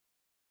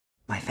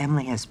My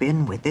family has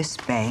been with this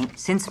bank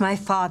since my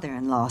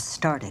father-in-law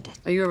started it.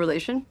 Are you a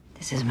relation?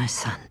 This is my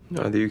son.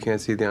 Either you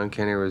can't see the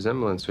uncanny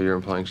resemblance, or you're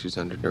implying she's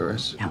under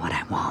duress. Now what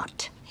I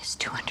want is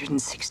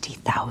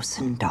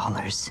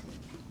 $260,000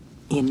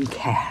 in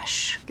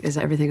cash. Is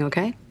everything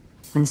okay?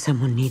 When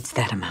someone needs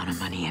that amount of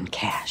money in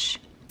cash,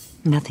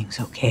 nothing's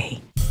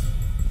okay.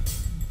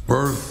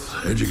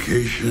 Birth,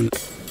 education,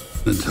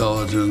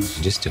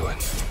 intelligence. Just do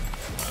it.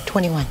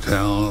 21.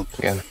 Talent.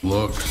 Again.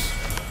 Looks.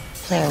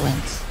 Player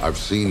wins. I've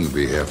seen you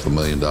be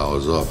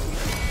 $500,000 up.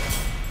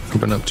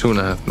 I've been up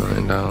 $2.5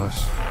 million.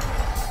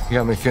 You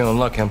got me feeling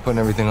lucky. I'm putting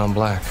everything on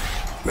black.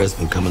 Red's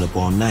been coming up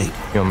all night.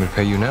 You want me to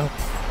pay you now?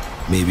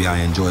 Maybe I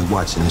enjoy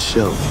watching the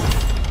show.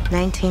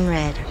 19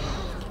 red.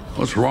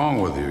 What's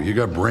wrong with you? You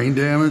got brain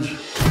damage?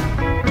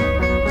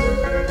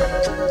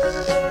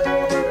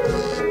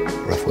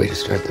 Rough way to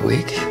start the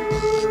week.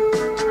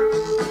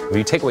 Will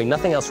you take away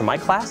nothing else from my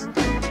class?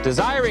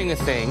 Desiring a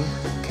thing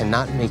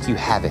cannot make you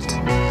have it.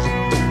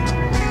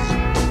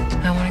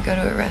 I want to go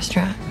to a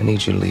restaurant. I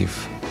need you to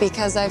leave.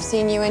 Because I've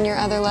seen you in your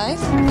other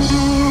life?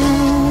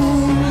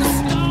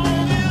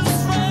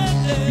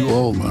 You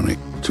owe money.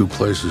 2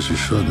 places you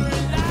shouldn't.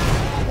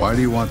 Why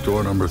do you want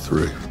door number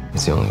 3?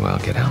 It's the only way I'll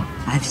get out.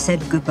 I've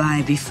said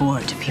goodbye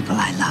before to people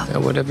I love. Yeah,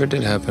 whatever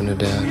did happen to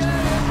Dad.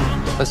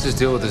 Let's just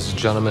deal with this as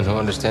gentlemen who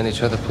understand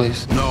each other,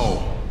 please.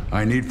 No.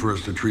 I need for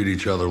us to treat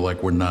each other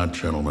like we're not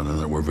gentlemen and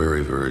that we're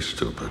very, very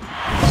stupid.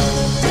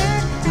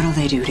 What'll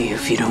they do to you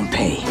if you don't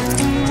pay?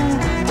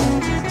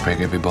 Break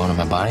every bone in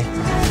my body.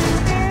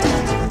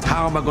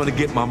 How am I going to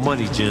get my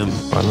money, Jim?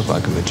 I look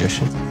like a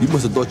magician. You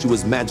must have thought you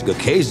was magic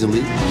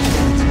occasionally.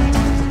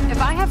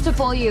 If I have to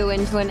pull you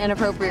into an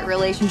inappropriate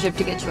relationship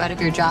to get you out of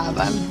your job,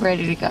 I'm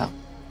ready to go.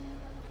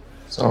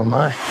 So am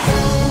I.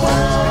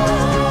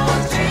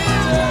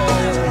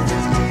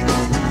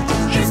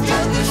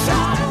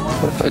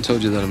 What if I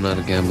told you that I'm not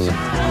a gambler?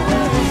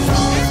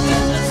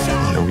 I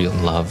want a real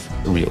love,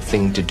 a real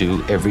thing to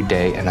do every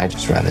day, and I'd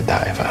just rather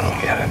die if I don't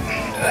get it.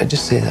 Did I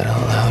just say that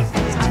out loud?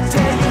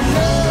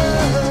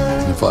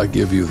 If I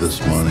give you this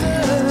money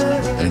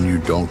and you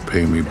don't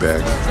pay me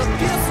back,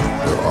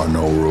 there are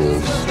no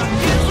rules.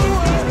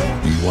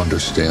 You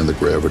understand the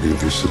gravity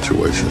of your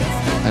situation.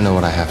 I know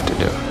what I have to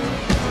do.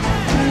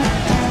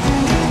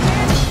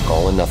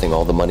 All or nothing,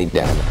 all the money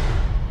down.